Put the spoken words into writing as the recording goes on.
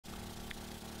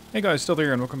Hey guys, still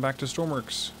here and welcome back to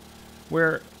Stormworks,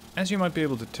 where, as you might be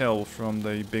able to tell from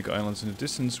the big islands in the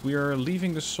distance, we are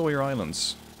leaving the Sawyer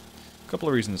Islands. A couple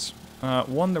of reasons.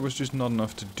 One, there was just not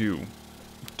enough to do.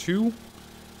 Two,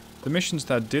 the missions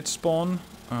that did spawn,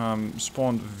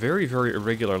 spawned very, very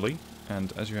irregularly,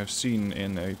 and as you have seen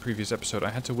in a previous episode, I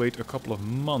had to wait a couple of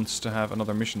months to have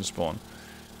another mission spawn.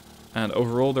 And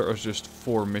overall there was just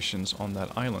 4 missions on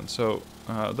that island, so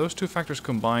those two factors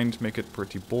combined make it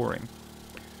pretty boring.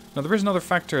 Now there is another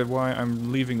factor why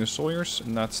I'm leaving the Sawyers,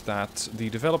 and that's that the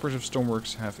developers of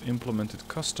Stormworks have implemented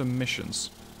custom missions.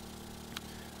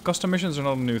 Custom missions are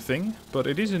not a new thing, but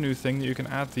it is a new thing that you can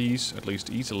add these, at least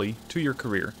easily, to your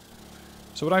career.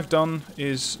 So what I've done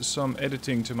is some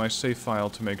editing to my save file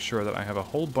to make sure that I have a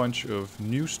whole bunch of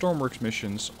new Stormworks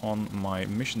missions on my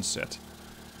mission set,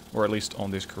 or at least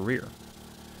on this career.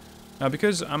 Now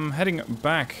because I'm heading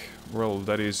back, well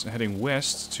that is heading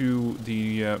west to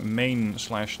the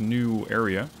main/new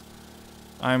area,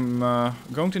 I'm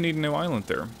going to need a new island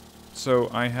there. So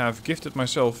I have gifted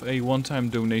myself a one-time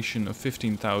donation of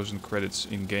 15,000 credits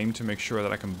in game to make sure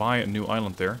that I can buy a new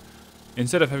island there,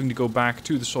 instead of having to go back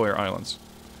to the Sawyer Islands.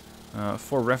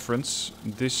 For reference,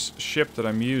 this ship that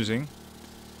I'm using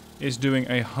is doing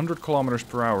 100 kilometers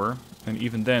per hour, and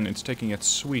even then it's taking its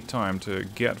sweet time to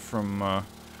get from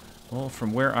well,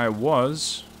 from where I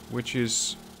was, which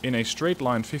is in a straight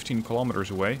line 15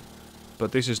 kilometers away,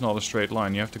 but this is not a straight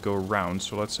line, you have to go around,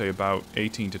 so let's say about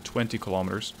 18 to 20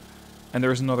 kilometers, and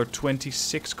there's another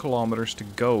 26 kilometers to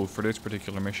go for this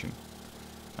particular mission.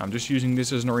 I'm just using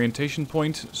this as an orientation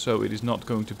point, so it is not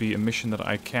going to be a mission that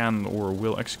I can or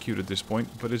will execute at this point,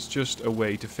 but it's just a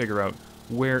way to figure out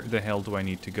where the hell do I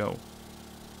need to go.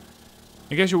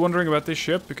 In case you're wondering about this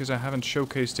ship, because I haven't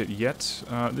showcased it yet,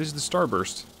 this is the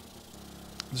Starburst.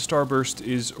 The Starburst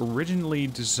is originally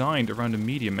designed around a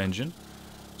medium engine,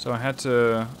 so I had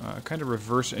to kind of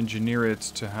reverse engineer it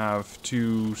to have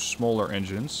 2 smaller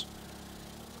engines.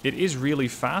 It is really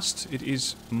fast, it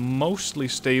is mostly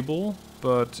stable,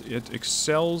 but it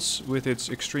excels with its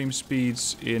extreme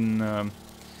speeds in,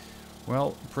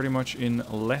 well, pretty much in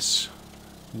less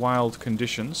wild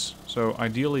conditions, so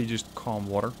ideally just calm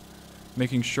water,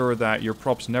 making sure that your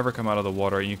props never come out of the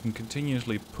water and you can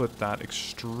continuously put that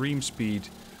extreme speed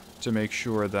to make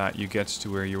sure that you get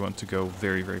to where you want to go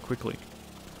very, very quickly.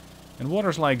 In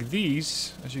waters like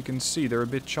these, as you can see, they're a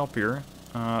bit choppier.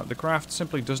 The craft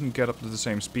simply doesn't get up to the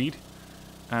same speed,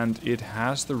 and it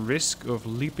has the risk of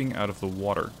leaping out of the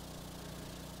water.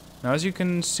 Now, as you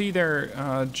can see there,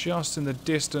 just in the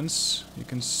distance, you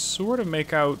can sort of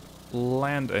make out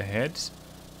land ahead,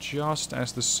 just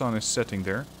as the sun is setting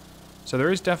there. So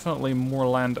there is definitely more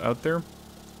land out there.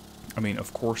 I mean,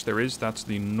 of course there is. That's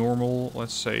the normal,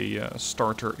 let's say,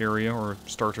 starter area or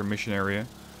starter mission area.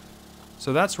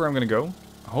 So that's where I'm going to go.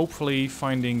 Hopefully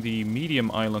finding the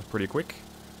medium island pretty quick.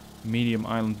 Medium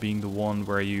island being the one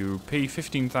where you pay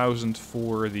 15,000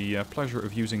 for the pleasure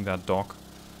of using that dock.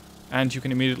 And you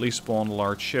can immediately spawn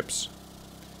large ships.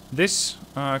 This,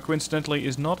 coincidentally,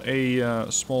 is not a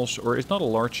it's not a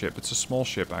large ship. It's a small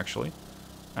ship, actually.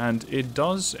 And it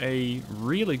does a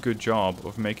really good job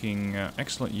of making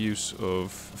excellent use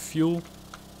of fuel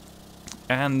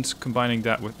and combining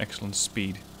that with excellent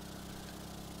speed.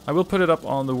 I will put it up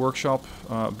on the workshop,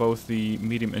 both the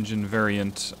medium engine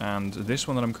variant and this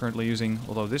one that I'm currently using,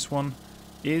 although this one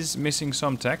is missing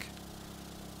some tech.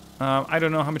 I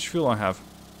don't know how much fuel I have,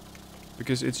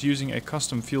 because it's using a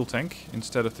custom fuel tank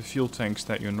instead of the fuel tanks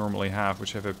that you normally have,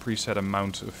 which have a preset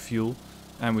amount of fuel,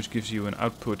 and which gives you an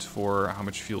output for how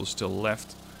much fuel is still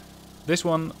left. This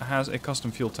one has a custom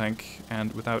fuel tank,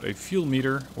 and without a fuel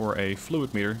meter or a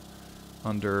fluid meter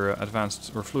under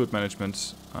advanced or fluid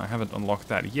management, I haven't unlocked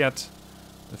that yet,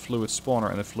 the fluid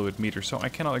spawner and the fluid meter, so I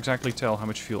cannot exactly tell how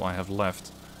much fuel I have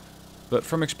left. But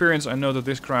from experience I know that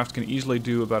this craft can easily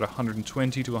do about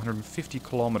 120 to 150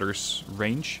 kilometers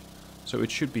range, so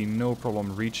it should be no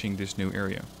problem reaching this new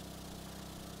area.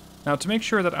 Now, to make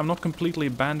sure that I'm not completely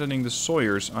abandoning the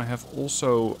Sawyers, I have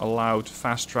also allowed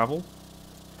fast travel,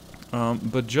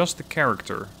 but just the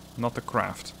character, not the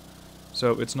craft.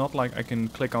 So it's not like I can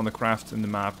click on the craft in the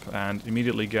map and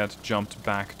immediately get jumped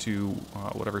back to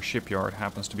whatever shipyard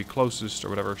happens to be closest, or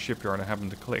whatever shipyard I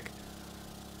happen to click.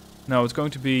 No, it's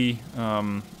going to be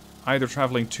either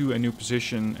traveling to a new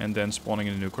position and then spawning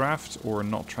in a new craft, or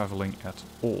not traveling at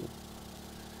all.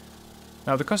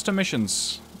 Now, the custom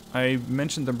missions. I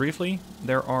mentioned them briefly.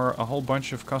 There are a whole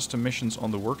bunch of custom missions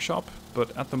on the workshop,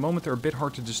 but at the moment they're a bit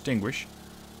hard to distinguish,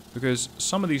 because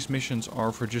some of these missions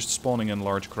are for just spawning in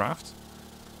large craft.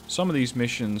 some of these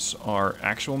missions are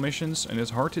actual missions, and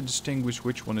it's hard to distinguish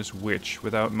which one is which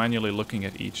without manually looking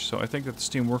at each. So I think that the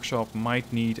Steam Workshop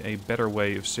might need a better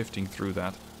way of sifting through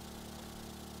that.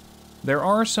 There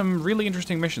are some really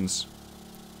interesting missions.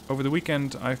 Over the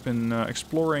weekend I've been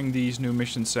exploring these new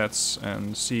mission sets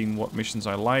and seeing what missions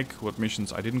I like, what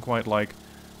missions I didn't quite like,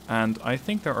 and I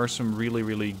think there are some really,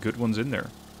 really good ones in there.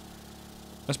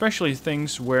 Especially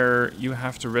things where you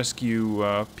have to rescue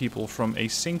people from a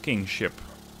sinking ship.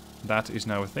 That is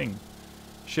now a thing.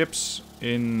 Ships,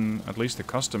 in at least the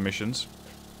custom missions,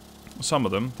 some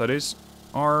of them, that is,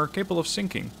 are capable of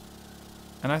sinking.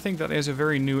 And I think that is a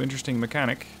very new, interesting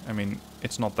mechanic. I mean,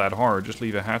 it's not that hard. Just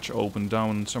leave a hatch open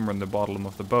down somewhere in the bottom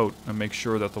of the boat and make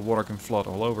sure that the water can flood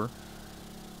all over.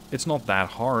 It's not that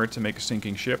hard to make a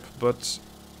sinking ship, but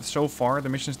so far the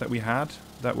missions that we had,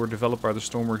 that were developed by the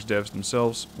Stormworks devs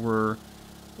themselves, were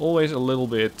always a little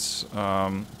bit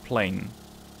plain.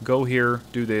 Go here,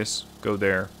 do this, go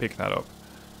there, pick that up.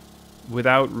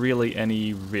 Without really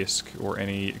any risk or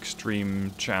any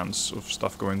extreme chance of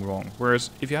stuff going wrong.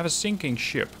 Whereas if you have a sinking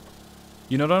ship,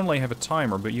 you not only have a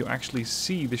timer, but you actually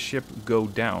see the ship go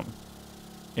down.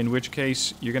 In which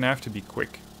case, you're gonna have to be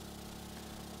quick.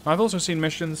 I've also seen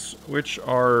missions which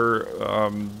are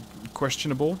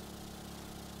questionable.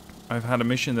 I've had a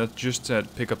mission that just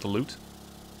said pick up the loot.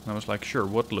 And I was like, sure,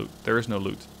 what loot? There is no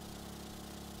loot.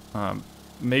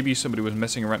 Maybe somebody was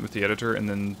messing around with the editor and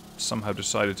then somehow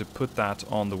decided to put that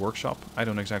on the workshop. I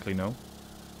don't exactly know.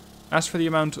 As for the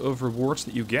amount of rewards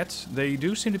that you get, they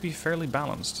do seem to be fairly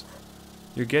balanced.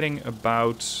 You're getting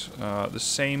about the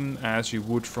same as you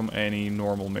would from any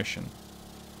normal mission.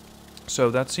 So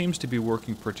that seems to be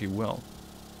working pretty well.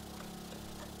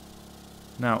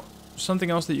 Now,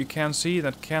 something else that you can see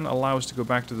that can allow us to go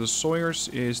back to the Sawyers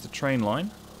is the train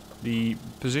line. The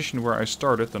position where I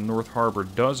started, the North Harbor,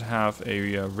 does have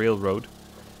a railroad.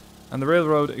 And the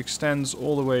railroad extends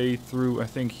all the way through, I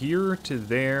think, here to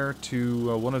there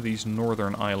to one of these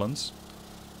northern islands.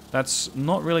 That's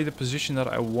not really the position that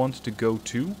I want to go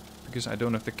to, because I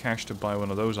don't have the cash to buy one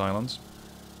of those islands.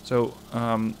 So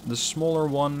the smaller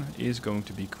one is going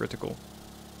to be critical.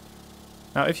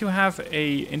 Now, if you have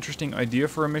a interesting idea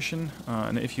for a mission,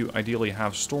 and if you ideally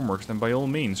have Stormworks, then by all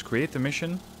means create the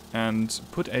mission and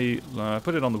put it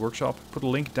on the workshop. Put a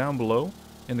link down below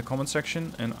in the comment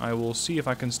section, and I will see if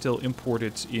I can still import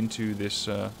it into this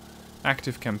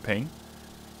active campaign.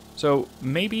 So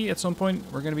maybe at some point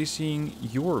we're going to be seeing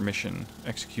your mission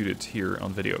executed here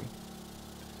on video.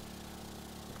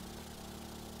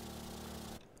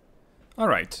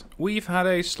 Alright, we've had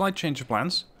a slight change of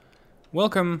plans.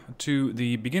 Welcome to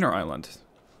the beginner island.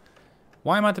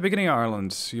 Why am I at the beginning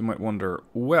island, you might wonder?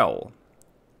 Well,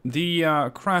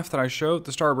 the craft that I showed,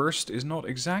 the Starburst, is not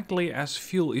exactly as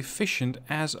fuel efficient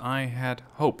as I had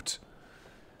hoped.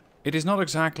 It is not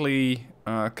exactly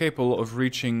capable of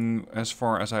reaching as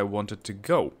far as I wanted to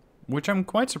go, which I'm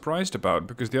quite surprised about,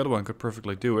 because the other one could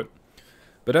perfectly do it.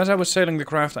 But as I was sailing the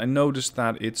craft, I noticed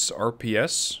that its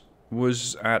RPS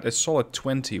was at a solid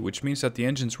 20, which means that the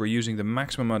engines were using the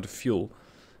maximum amount of fuel,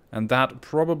 and that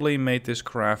probably made this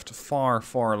craft far,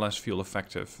 far less fuel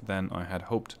effective than I had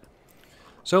hoped.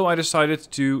 So I decided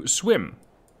to swim.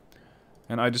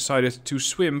 And I decided to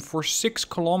swim for 6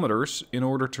 kilometers in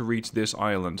order to reach this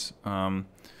island.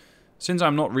 Since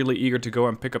I'm not really eager to go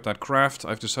and pick up that craft,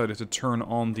 I've decided to turn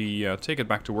on the take it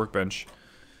back to workbench.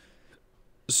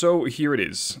 So here it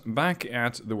is, back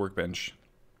at the workbench.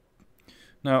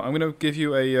 Now I'm going to give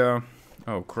you a...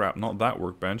 oh crap, not that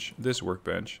workbench, this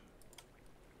workbench.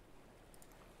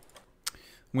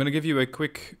 I'm going to give you a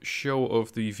quick show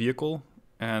of the vehicle.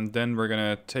 And then we're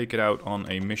gonna take it out on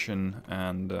a mission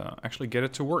and actually get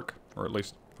it to work. Or at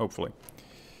least, hopefully.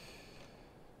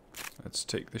 Let's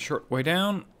take the short way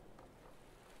down.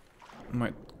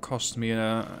 Might cost me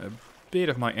a bit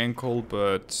of my ankle,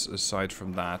 but aside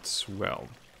from that, well,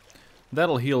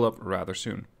 that'll heal up rather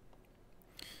soon.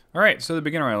 Alright, so the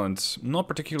beginner island. Not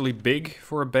particularly big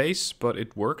for a base, but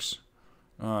it works.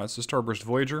 It's the Starburst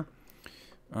Voyager.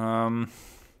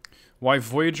 Why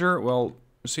Voyager? Well,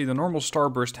 see, the normal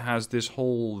Starburst has this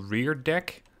whole rear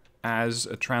deck as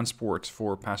a transport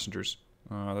for passengers.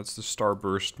 That's the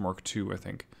Starburst Mark II, I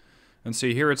think. And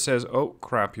see, here it says, oh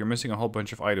crap, you're missing a whole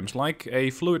bunch of items, like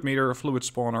a fluid meter, a fluid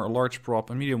spawner, a large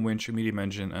prop, a medium winch, a medium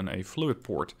engine, and a fluid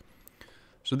port.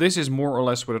 So this is more or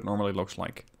less what it normally looks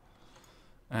like.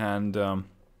 And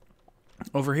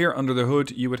over here under the hood,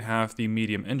 you would have the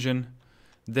medium engine.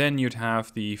 Then you'd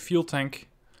have the fuel tank.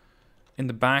 In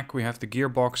the back we have the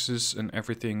gearboxes and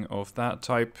everything of that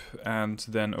type, and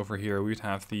then over here we'd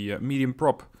have the medium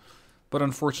prop. But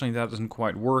unfortunately that doesn't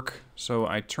quite work, so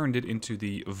I turned it into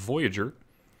the Voyager,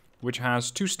 which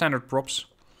has 2 standard props.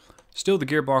 Still the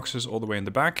gearboxes all the way in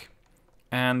the back.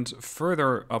 And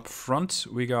further up front,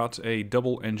 we got a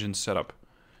double engine setup,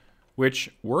 which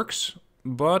works,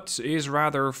 but is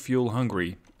rather fuel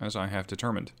hungry, as I have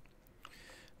determined.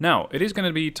 Now, it is going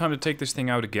to be time to take this thing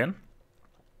out again.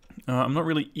 I'm not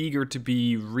really eager to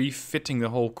be refitting the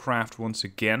whole craft once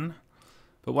again,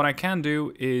 but what I can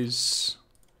do is...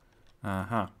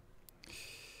 no,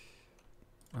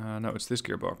 it's this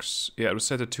gearbox. Yeah, it was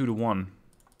set to 2 to 1.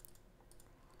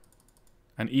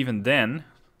 And even then...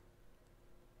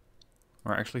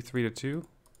 Or actually 3 to 2?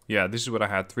 Yeah, this is what I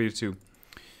had, 3 to 2.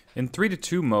 In 3 to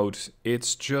 2 mode,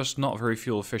 it's just not very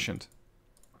fuel efficient.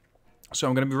 So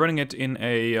I'm going to be running it in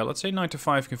a, let's say 9 to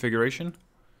 5 configuration.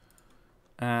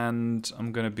 And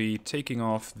I'm going to be taking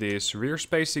off this rear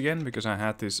space again, because I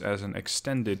had this as an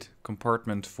extended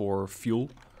compartment for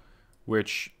fuel,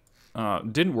 which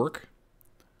didn't work.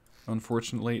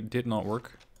 Unfortunately, it did not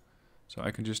work. So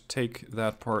I can just take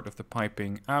that part of the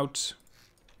piping out.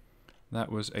 That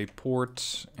was a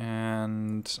port,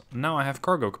 and now I have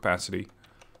cargo capacity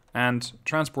and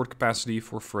transport capacity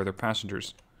for further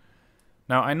passengers.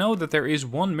 Now, I know that there is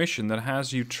one mission that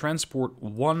has you transport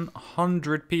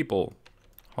 100 people.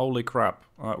 Holy crap.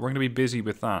 We're going to be busy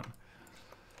with that.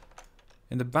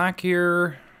 In the back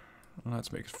here,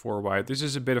 let's make it 4 wide. This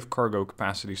is a bit of cargo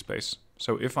capacity space.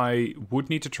 So if I would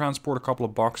need to transport a couple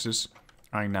of boxes,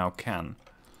 I now can.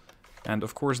 And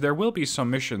of course, there will be some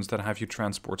missions that have you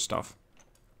transport stuff.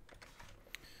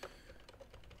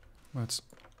 Let's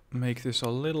make this a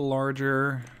little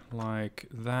larger, like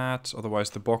that. Otherwise,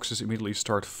 the boxes immediately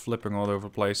start flipping all over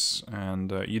the place, and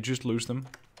you just lose them.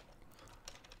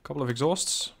 A couple of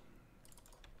exhausts.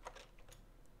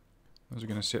 Those are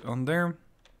going to sit on there.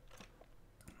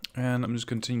 And I'm just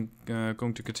going to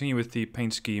continue with the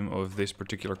paint scheme of this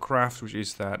particular craft, which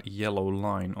is that yellow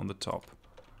line on the top.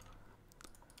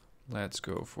 Let's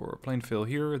go for a plain fill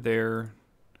here, there,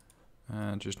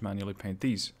 and just manually paint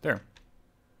these. There.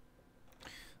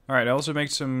 Alright, I also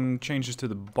made some changes to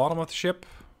the bottom of the ship.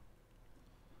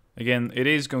 Again, it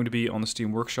is going to be on the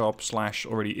Steam Workshop, /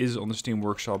 already is on the Steam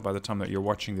Workshop by the time that you're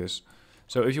watching this.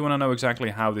 So if you want to know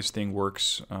exactly how this thing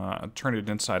works, turn it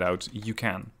inside out, you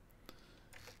can.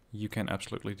 You can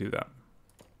absolutely do that.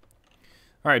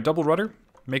 Alright, double rudder,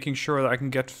 making sure that I can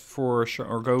get for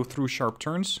or go through sharp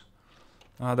turns.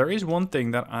 There is one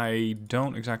thing that I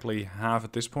don't exactly have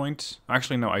at this point.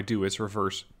 Actually, no, I do. It's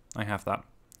reverse. I have that.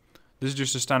 This is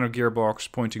just a standard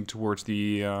gearbox pointing towards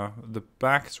the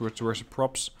back, towards the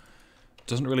props.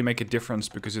 Doesn't really make a difference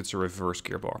because it's a reverse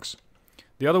gearbox.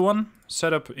 The other one,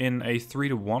 set up in a 3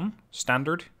 to 1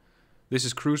 standard. This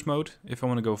is cruise mode. If I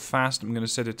want to go fast, I'm going to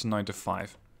set it to 9 to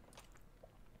 5.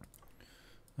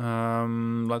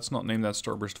 Let's not name that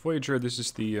Starburst Voyager. This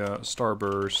is the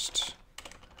Starburst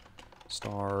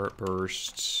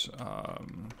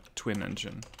twin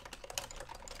engine.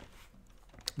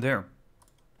 There.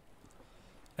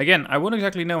 Again, I won't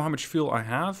exactly know how much fuel I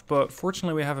have, but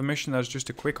fortunately we have a mission that's just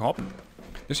a quick hop.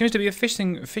 There seems to be a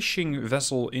fishing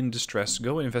vessel in distress.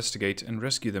 Go investigate and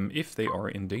rescue them if they are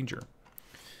in danger.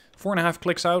 4.5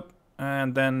 clicks out,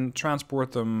 and then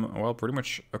transport them, well, pretty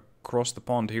much across the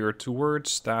pond here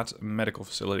towards that medical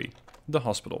facility, the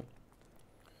hospital.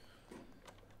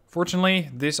 Fortunately,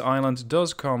 this island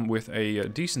does come with a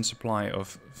decent supply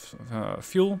of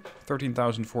fuel,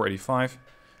 13,485.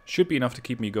 Should be enough to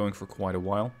keep me going for quite a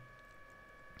while.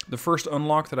 The first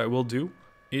unlock that I will do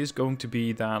is going to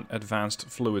be that advanced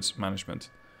fluids management.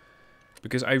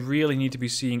 Because I really need to be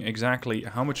seeing exactly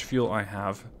how much fuel I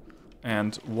have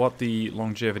and what the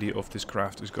longevity of this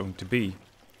craft is going to be.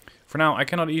 For now, I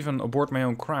cannot even aboard my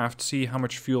own craft see how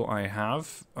much fuel I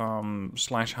have, /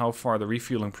 how far the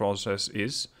refueling process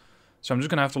is. So I'm just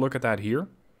going to have to look at that here.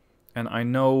 And I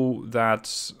know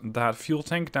that that fuel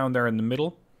tank down there in the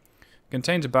middle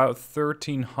contains about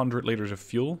 1,300 liters of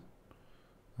fuel.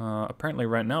 Apparently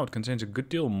right now it contains a good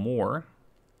deal more.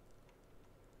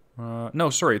 No,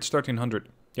 sorry, it's 1,300.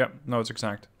 Yep, no, it's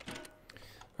exact.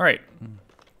 Alright.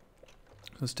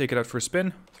 Let's take it out for a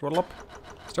spin. Throttle up.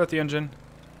 Start the engine.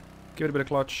 Give it a bit of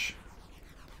clutch.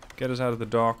 Get us out of the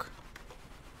dock.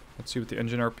 Let's see what the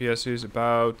engine RPS is.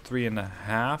 About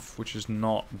 3.5, which is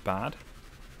not bad.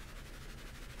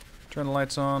 Turn the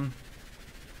lights on.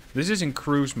 This is in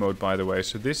cruise mode, by the way,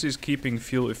 so this is keeping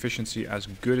fuel efficiency as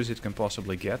good as it can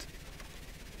possibly get.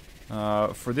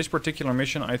 For this particular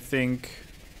mission, I think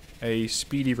a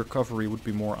speedy recovery would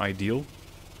be more ideal.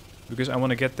 Because I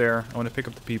want to get there, I want to pick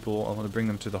up the people, I want to bring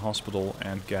them to the hospital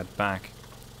and get back.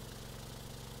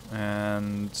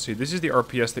 And see, this is the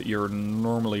RPS that you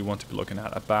normally want to be looking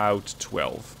at, about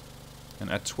 12.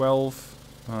 And at 12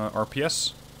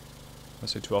 RPS,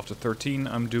 let's say 12 to 13,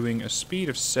 I'm doing a speed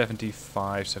of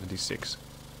 75, 76.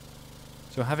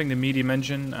 So having the medium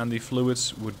engine and the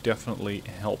fluids would definitely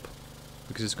help,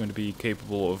 because it's going to be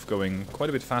capable of going quite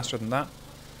a bit faster than that.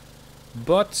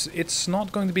 But it's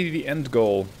not going to be the end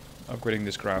goal, upgrading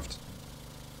this craft.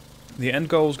 The end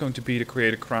goal is going to be to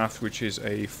create a craft which is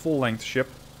a full-length ship,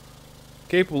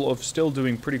 capable of still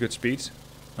doing pretty good speed.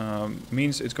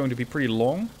 Means it's going to be pretty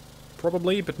long,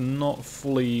 probably, but not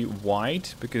fully wide,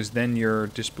 because then you're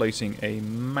displacing a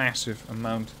massive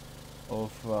amount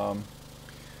of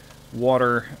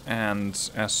water, and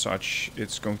as such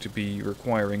it's going to be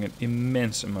requiring an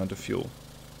immense amount of fuel.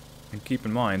 And keep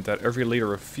in mind that every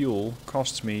liter of fuel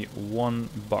costs me $1.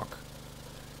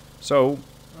 So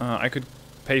I could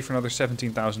pay for another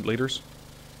 17,000 liters,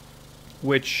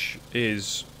 which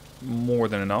is more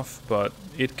than enough, but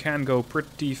it can go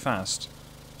pretty fast,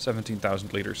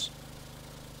 17,000 liters.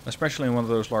 Especially in one of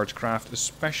those large craft,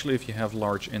 especially if you have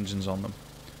large engines on them.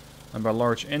 And by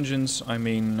large engines, I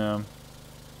mean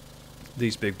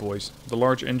these big boys. The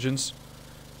large engines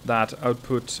that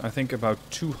output, I think, about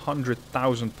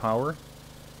 200,000 power.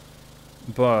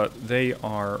 But they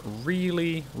are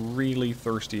really, really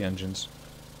thirsty engines.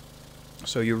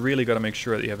 So you really got to make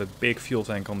sure that you have a big fuel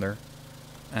tank on there.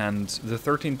 And the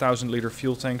 13,000 liter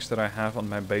fuel tanks that I have on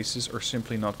my bases are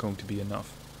simply not going to be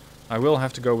enough. I will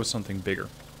have to go with something bigger.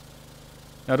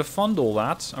 Now to fund all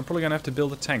that, I'm probably going to have to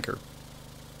build a tanker.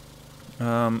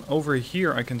 Over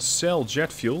here I can sell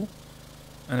jet fuel.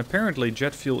 And apparently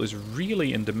jet fuel is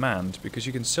really in demand, because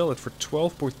you can sell it for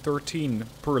 12.13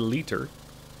 per liter.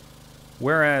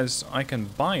 Whereas I can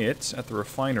buy it at the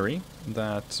refinery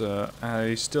that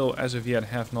I still, as of yet,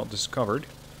 have not discovered.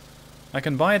 I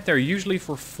can buy it there usually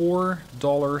for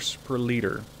 $4 per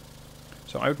liter.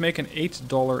 So I would make an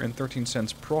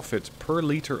 $8.13 profit per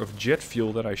liter of jet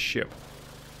fuel that I ship.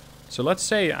 So let's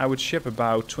say I would ship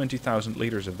about 20,000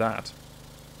 liters of that.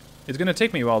 It's going to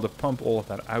take me a while to pump all of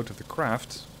that out of the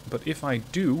craft, but if I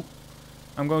do,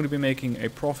 I'm going to be making a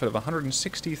profit of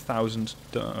 160,000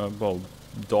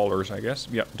 dollars, I guess.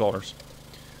 Yeah, dollars.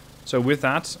 So with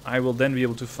that, I will then be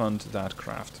able to fund that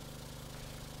craft.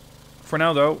 For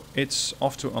now, though, it's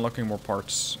off to unlocking more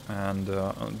parts and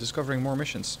discovering more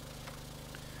missions.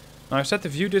 Now, I've set the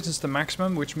view distance to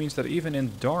maximum, which means that even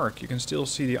in dark, you can still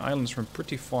see the islands from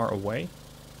pretty far away.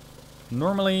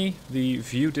 Normally, the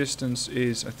view distance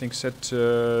is, I think, set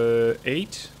to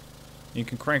 8. You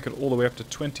can crank it all the way up to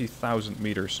 20,000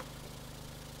 meters.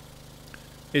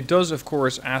 It does, of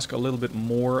course, ask a little bit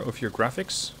more of your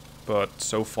graphics, but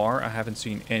so far I haven't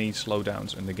seen any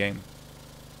slowdowns in the game.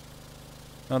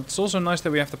 Now, it's also nice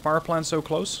that we have the power plant so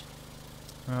close.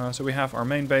 So we have our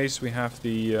main base, we have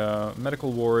the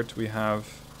medical ward, we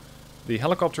have the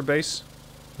helicopter base.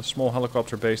 A small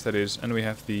helicopter base, that is, and we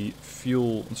have the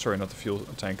fuel, sorry, not the fuel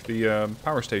tank, the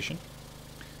power station.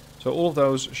 So all of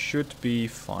those should be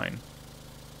fine.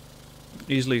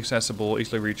 Easily accessible,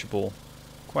 easily reachable.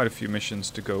 Quite a few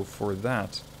missions to go for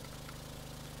that.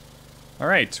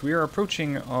 Alright, we are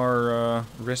approaching our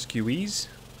rescuees.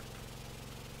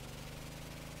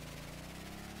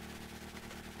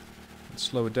 Let's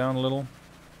slow it down a little.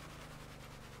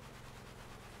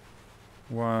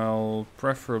 While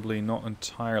preferably not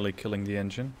entirely killing the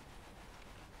engine.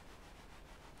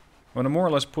 I want to more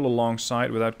or less pull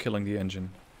alongside without killing the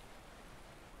engine.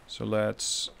 So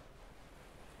let's...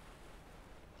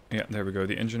 Yeah, there we go.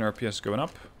 The engine RPS going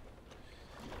up.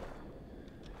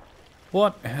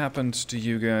 What happened to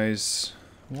you guys?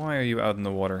 Why are you out in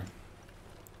the water?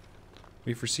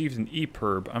 We've received an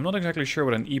EPIRB. I'm not exactly sure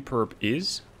what an EPIRB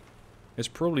is. It's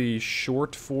probably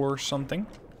short for something.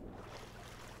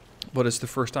 But it's the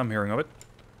first time hearing of it.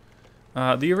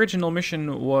 The original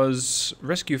mission was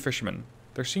rescue fishermen.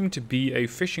 There seemed to be a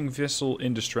fishing vessel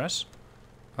in distress.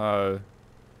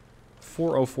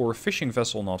 404 fishing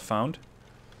vessel not found.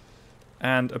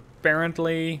 And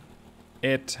apparently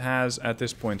it has at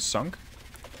this point sunk.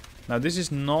 Now this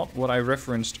is not what I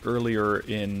referenced earlier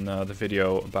in the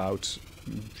video about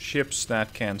ships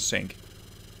that can sink.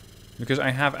 Because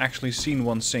I have actually seen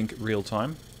one sink real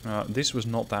time. This was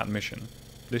not that mission.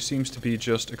 This seems to be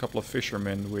just a couple of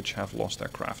fishermen which have lost their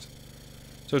craft.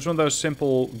 So it's one of those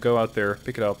simple, go out there,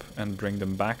 pick it up, and bring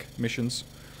them back missions.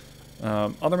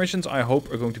 Other missions, I hope,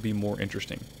 are going to be more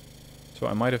interesting. So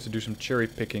I might have to do some cherry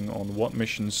picking on what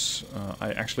missions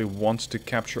I actually want to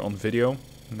capture on video.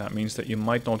 And that means that you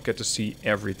might not get to see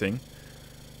everything.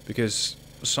 Because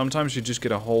sometimes you just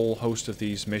get a whole host of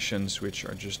these missions which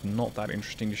are just not that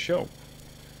interesting to show.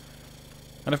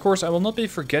 And of course, I will not be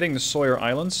forgetting the Sawyer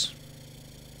Islands.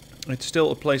 It's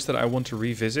still a place that I want to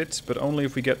revisit, but only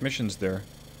if we get missions there.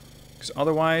 Because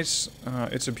otherwise,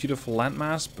 it's a beautiful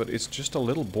landmass, but it's just a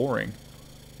little boring.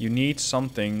 You need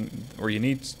something, or you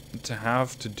need to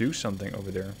have to do something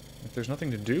over there. If there's nothing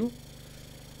to do,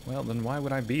 well, then why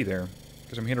would I be there?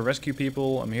 Because I'm here to rescue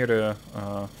people, I'm here to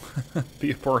be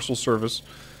a parcel service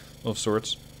of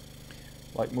sorts.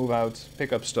 Like move out,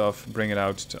 pick up stuff, bring it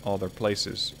out to other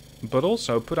places. But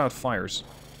also put out fires.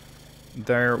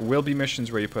 There will be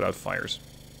missions where you put out fires.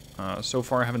 So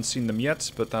far I haven't seen them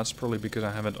yet, but that's probably because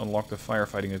I haven't unlocked the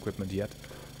firefighting equipment yet.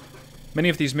 Many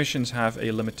of these missions have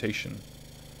a limitation.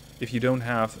 If you don't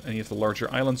have any of the larger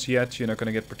islands yet, you're not going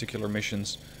to get particular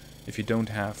missions. If you don't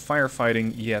have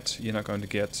firefighting yet, you're not going to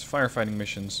get firefighting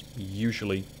missions,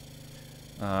 usually.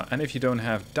 And if you don't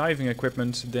have diving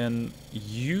equipment, then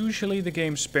usually the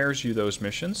game spares you those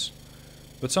missions.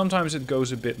 But sometimes it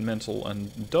goes a bit mental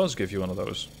and does give you one of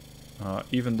those.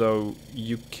 Even though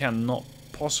you cannot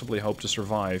possibly hope to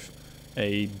survive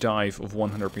a dive of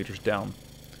 100 meters down.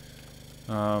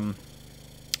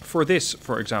 For this,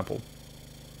 for example,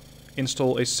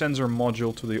 install a sensor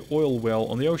module to the oil well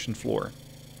on the ocean floor.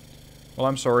 Well,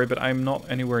 I'm sorry, but I'm not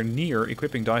anywhere near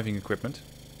equipping diving equipment,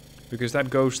 because that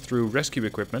goes through rescue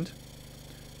equipment,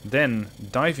 then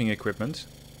diving equipment,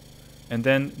 and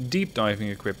then deep diving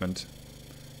equipment.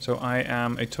 So I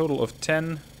am a total of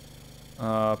 10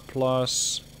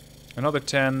 plus another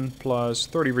 10 plus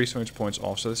 30 research points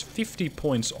off. So that's 50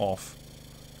 points off.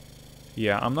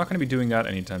 Yeah, I'm not going to be doing that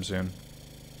anytime soon.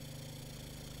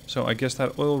 So I guess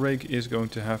that oil rig is going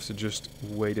to have to just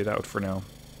wait it out for now.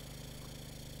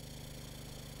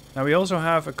 Now we also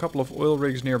have a couple of oil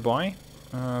rigs nearby.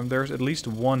 There's at least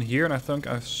one here, and I think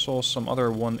I saw some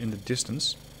other one in the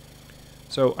distance.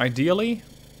 So ideally,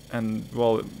 and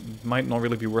well, it might not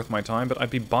really be worth my time, but I'd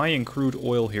be buying crude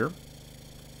oil here.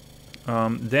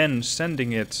 Then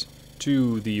sending it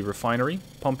to the refinery,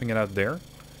 pumping it out there.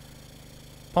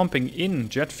 Pumping in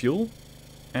jet fuel,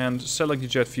 and selling the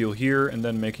jet fuel here, and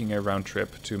then making a round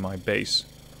trip to my base.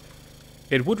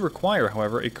 It would require,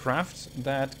 however, a craft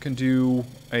that can do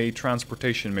a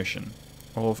transportation mission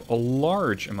of a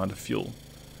large amount of fuel.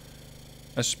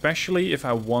 Especially if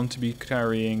I want to be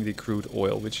carrying the crude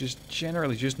oil, which is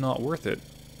generally just not worth it.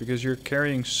 Because you're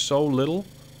carrying so little,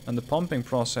 and the pumping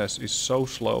process is so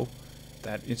slow,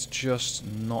 that it's just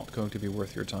not going to be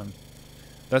worth your time.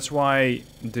 That's why,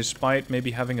 despite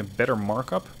maybe having a better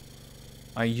markup,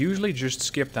 I usually just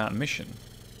skip that mission.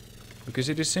 Because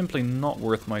it is simply not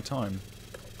worth my time.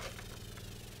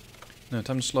 Now,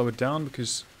 time to slow it down,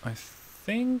 because I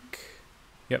think...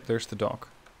 Yep, there's the dock.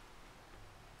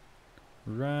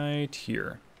 Right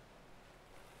here.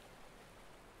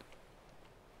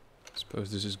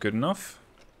 Suppose this is good enough.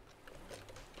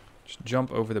 Just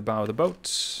jump over the bow of the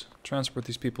boat. Transport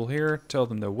these people here. Tell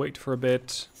them to wait for a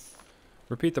bit.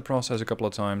 Repeat the process a couple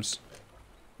of times.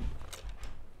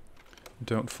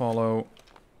 Don't follow.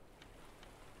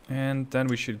 And then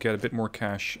we should get a bit more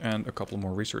cash and a couple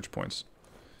more research points.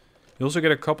 You also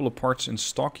get a couple of parts in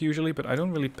stock usually, but I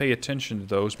don't really pay attention to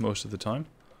those most of the time.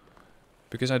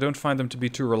 Because I don't find them to be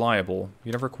too reliable.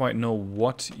 You never quite know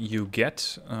what you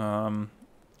get,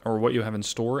 or what you have in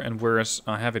store, and whereas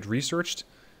I have it researched,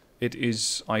 it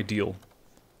is ideal.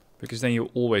 Because then you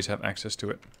always have access to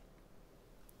it.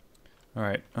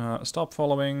 Alright, stop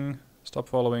following, stop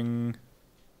following.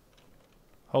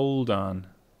 Hold on.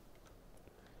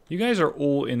 You guys are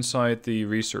all inside the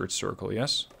research circle,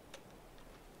 yes?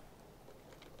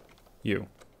 You.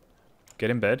 Get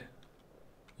in bed.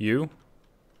 You.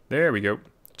 There we go.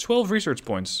 12 research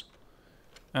points.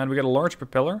 And we get a large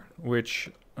propeller,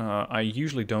 which I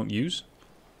usually don't use.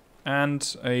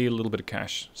 And a little bit of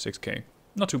cash, 6k.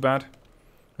 Not too bad.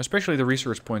 Especially the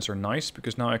research points are nice,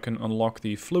 because now I can unlock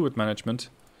the fluid management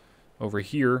over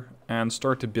here and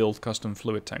start to build custom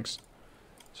fluid tanks.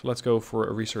 So let's go for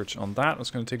a research on that. That's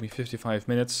going to take me 55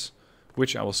 minutes,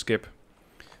 which I will skip.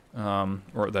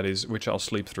 Or that is, which I'll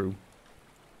sleep through.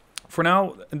 For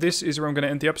now, this is where I'm going to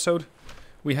end the episode.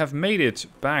 We have made it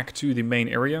back to the main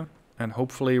area, and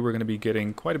hopefully we're going to be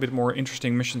getting quite a bit more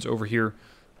interesting missions over here,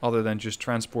 other than just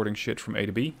transporting shit from A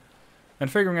to B, and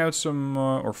figuring out some,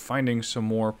 or finding some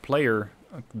more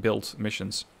player-built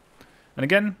missions. And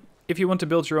again, if you want to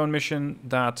build your own mission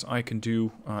that I can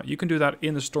do, you can do that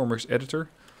in the Stormworks editor.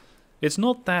 It's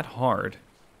not that hard.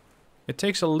 It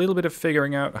takes a little bit of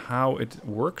figuring out how it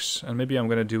works, and maybe I'm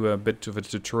going to do a bit of a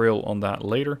tutorial on that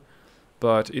later,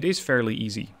 but it is fairly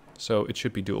easy, so it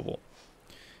should be doable.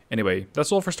 Anyway,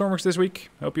 that's all for Stormworks this week.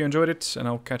 Hope you enjoyed it, and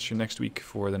I'll catch you next week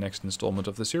for the next installment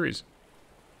of the series.